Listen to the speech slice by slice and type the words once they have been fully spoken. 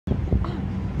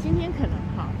今天可能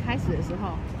开始的时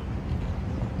候。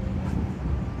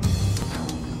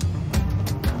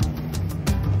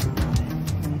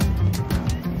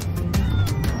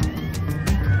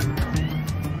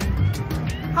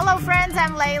Hello friends,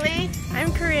 I'm Laylee.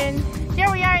 I'm Corinne.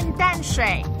 Here we are in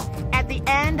Damsui, at the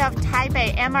end of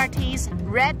Taipei MRT's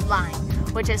Red Line,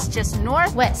 which is just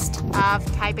northwest of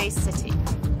Taipei City.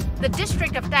 The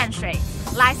district of Damsui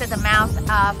lies at the mouth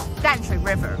of Damsui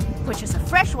River, which is a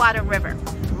freshwater river,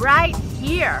 right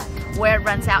here where it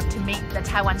runs out to meet the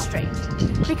Taiwan Strait.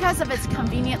 Because of its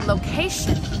convenient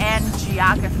location and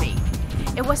geography,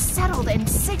 it was settled in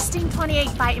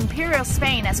 1628 by Imperial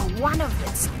Spain as one of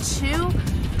its 2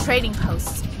 trading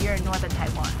posts here in northern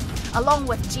Taiwan, along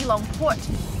with Keelung Port.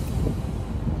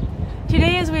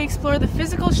 Today, as we explore the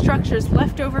physical structures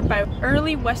left over by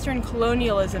early Western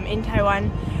colonialism in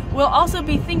Taiwan, we'll also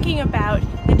be thinking about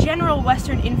the general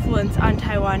Western influence on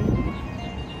Taiwan.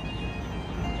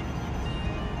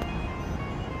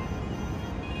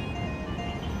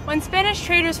 When Spanish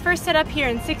traders first set up here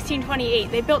in 1628,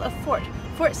 they built a fort,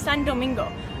 Fort San Domingo,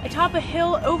 atop a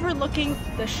hill overlooking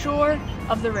the shore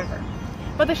of the river.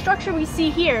 But the structure we see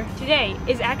here today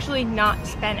is actually not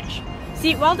Spanish.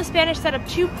 See, while the Spanish set up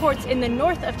 2 ports in the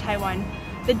north of Taiwan,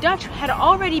 the Dutch had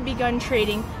already begun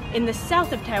trading in the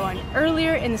south of Taiwan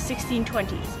earlier in the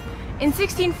 1620s. In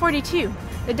 1642,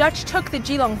 the Dutch took the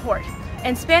Keelung Port,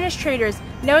 and Spanish traders,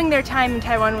 knowing their time in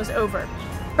Taiwan was over,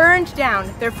 burned down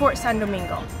their Fort San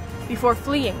Domingo before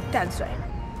fleeing Tamsui.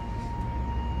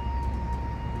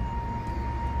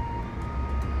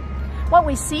 What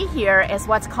we see here is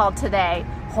what's called today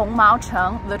Hong Mao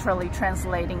Cheng, literally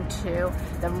translating to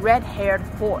the red-haired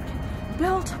fort,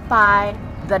 built by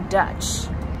the Dutch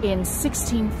in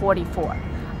 1644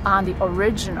 on the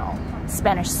original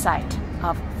Spanish site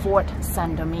of Fort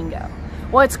San Domingo.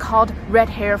 Well, it's called Red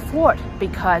Hair Fort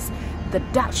because the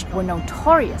Dutch were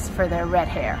notorious for their red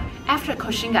hair. After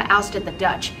Koxinga ousted the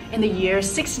Dutch in the year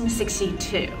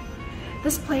 1662,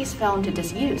 this place fell into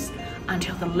disuse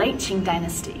until the late Qing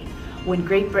dynasty, when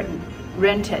Great Britain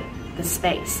rented the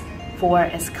space for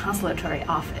its consulatory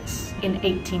office in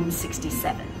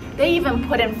 1867. They even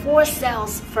put in 4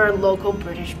 cells for local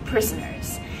British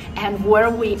prisoners. And where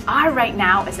we are right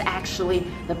now is actually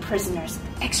the prisoners'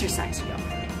 exercise yard.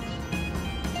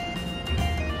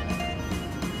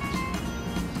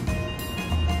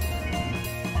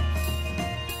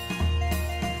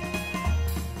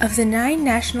 Of the 9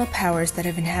 national powers that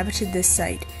have inhabited this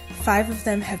site, 5 of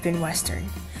them have been Western.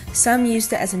 Some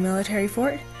used it as a military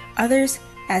fort, others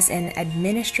as an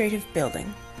administrative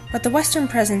building. But the Western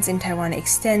presence in Taiwan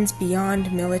extends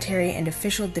beyond military and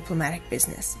official diplomatic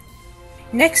business.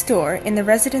 Next door, in the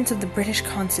residence of the British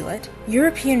consulate,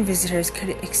 European visitors could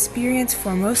experience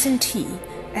Formosan tea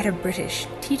at a British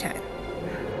tea time.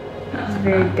 It's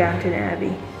very Downton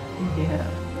Abbey. Yeah.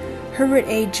 Herbert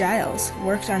A. Giles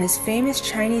worked on his famous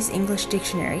Chinese-English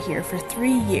dictionary here for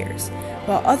 3 years,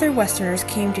 while other Westerners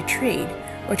came to trade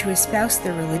or to espouse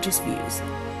their religious views.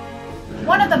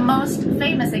 One of the most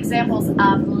famous examples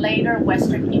of later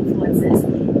Western influences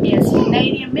is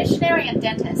Canadian missionary and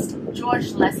dentist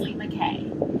George Leslie Mackay,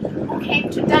 who came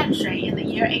to Damsui in the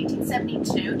year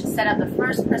 1872 to set up the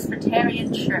first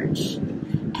Presbyterian church,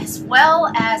 as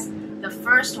well as the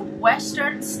first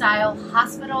Western-style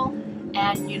hospital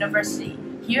and university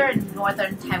here in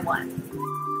northern Taiwan.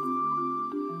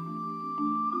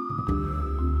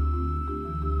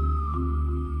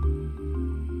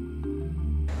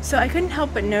 So I couldn't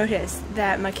help but notice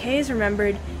that Mackay is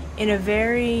remembered in a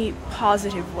very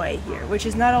positive way here, which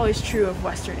is not always true of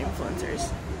Western influencers.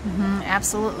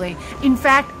 Absolutely. In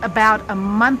fact, about a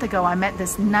month ago, I met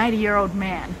this 90-year-old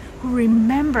man who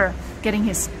remembered getting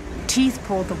his teeth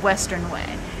pulled the Western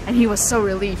way, and he was so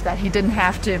relieved that he didn't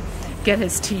have to get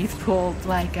his teeth pulled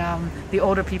like the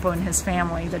older people in his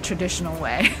family, the traditional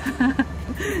way.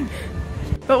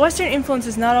 But Western influence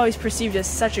is not always perceived as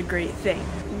such a great thing.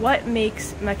 What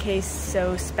makes Mackay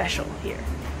so special here?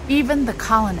 Even the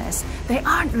colonists, they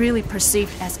aren't really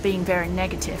perceived as being very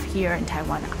negative here in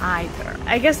Taiwan either.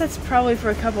 I guess that's probably for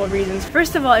a couple of reasons.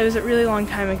 First of all, it was a really long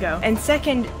time ago. And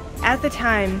second, at the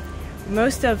time,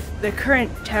 most of the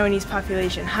current Taiwanese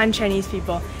population, Han Chinese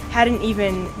people,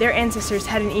 their ancestors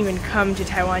hadn't even come to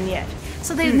Taiwan yet.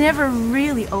 So they never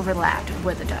really overlapped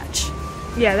with the Dutch.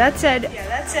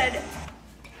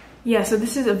 So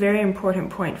this is a very important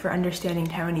point for understanding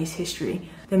Taiwanese history.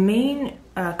 The main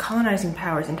colonizing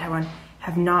powers in Taiwan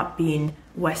have not been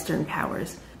Western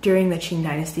powers. During the Qing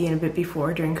dynasty and a bit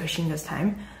before, during Koxinga's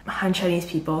time, Han Chinese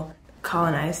people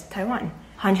colonized Taiwan.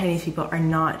 Han Chinese people are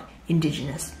not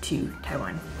indigenous to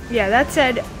Taiwan. Yeah, that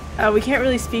said, we can't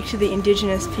really speak to the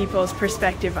indigenous people's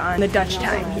perspective on the Dutch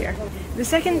time here. The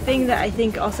second thing that I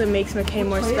think also makes Mackay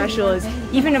more special is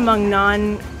even among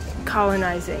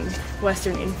non-colonizing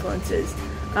Western influences,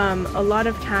 a lot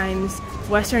of times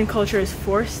Western culture is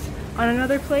forced on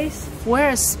another place.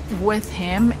 Whereas with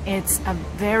him, it's a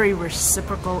very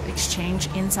reciprocal exchange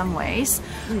in some ways.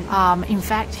 In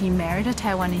fact, he married a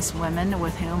Taiwanese woman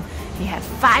with whom he had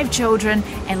 5 children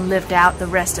and lived out the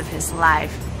rest of his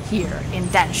life here in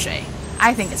Danshui.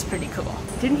 I think it's pretty cool.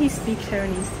 Didn't he speak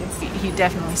Taiwanese too? He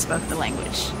definitely spoke the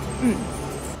language.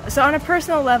 So on a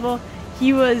personal level,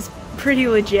 he was pretty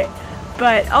legit.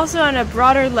 But also on a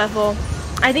broader level,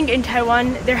 I think in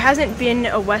Taiwan, there hasn't been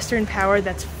a Western power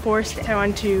that's forced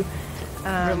Taiwan to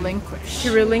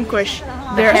relinquish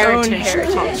their own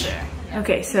heritage.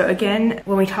 Okay, so again,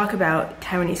 when we talk about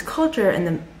Taiwanese culture and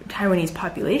the Taiwanese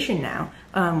population now,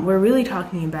 we're really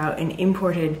talking about an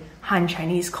imported Han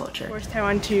Chinese culture. Forced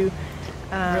Taiwan to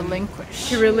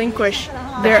relinquish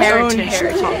their own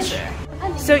heritage.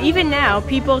 So even now,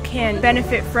 people can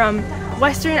benefit from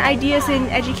Western ideas in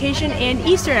education and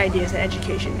Eastern ideas in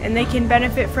education, and they can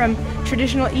benefit from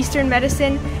traditional Eastern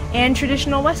medicine and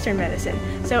traditional Western medicine.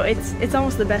 So it's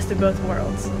almost the best of both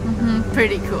worlds.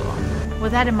 Pretty cool.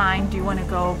 With that in mind, do you want to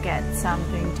go get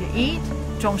something to eat?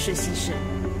 中式西式.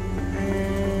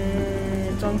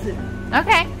 中式.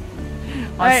 Okay.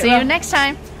 I'll see you next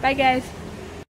time. Bye guys.